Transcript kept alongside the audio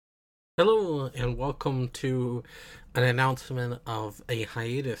Hello, and welcome to an announcement of a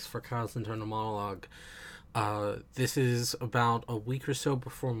hiatus for Kyle's internal monologue. This is about a week or so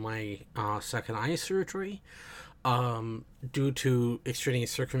before my second eye surgery. Due to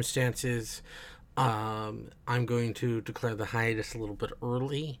extraneous circumstances, I'm going to declare the hiatus a little bit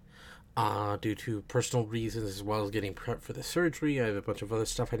early due to personal reasons, as well as getting prepped for the surgery. I have a bunch of other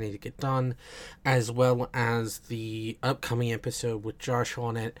stuff I need to get done, as well as the upcoming episode with Josh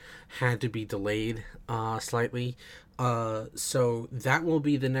on it had to be delayed slightly. So that will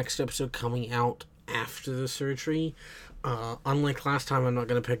be the next episode coming out after the surgery. Unlike last time, I'm not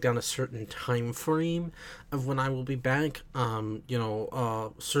going to pick down a certain time frame of when I will be back.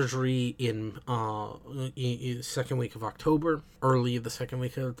 Surgery in second week of October, early the second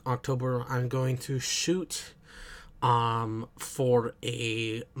week of October. I'm going to shoot for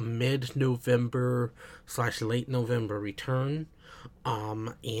a mid-November / late November return.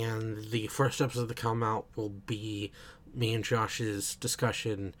 And the first episode to come out will be me and Josh's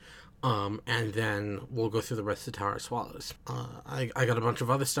discussion, and then we'll go through the rest of the Tower of Swallows. I got a bunch of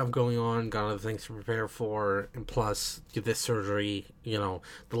other stuff going on, got other things to prepare for, and plus this surgery. The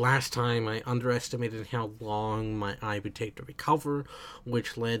last time I underestimated how long my eye would take to recover,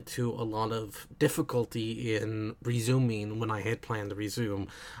 which led to a lot of difficulty in resuming when I had planned to resume.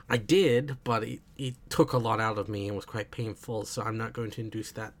 I did, but it took a lot out of me and was quite painful, so I'm not going to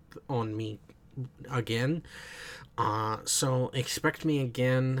induce that on me again. So expect me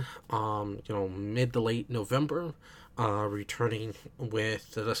again, mid to late November, returning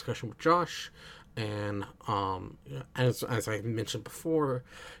with the discussion with Josh. And as I mentioned before,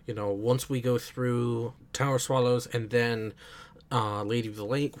 once we go through Tower Swallows and then Lady of the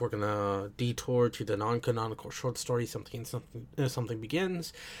Lake, we're gonna detour to the non-canonical short story something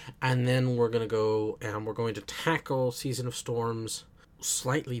begins, and then we're gonna go and we're going to tackle Season of Storms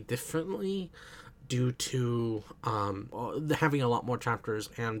slightly differently due to having a lot more chapters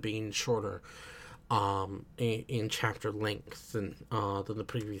and being shorter in chapter length than the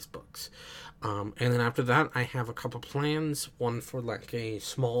previous books. And then after that, I have a couple plans. One for like a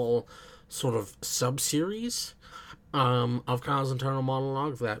small sort of sub-series of Kyle's internal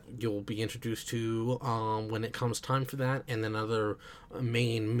monologue that you'll be introduced to when it comes time for that, and then other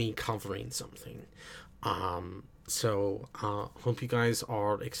main me covering something. So, hope you guys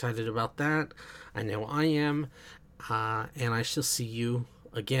are excited about that. I know I am. And I shall see you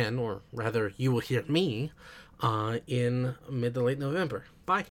again, or rather, you will hear me in mid to late November.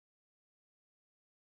 Bye.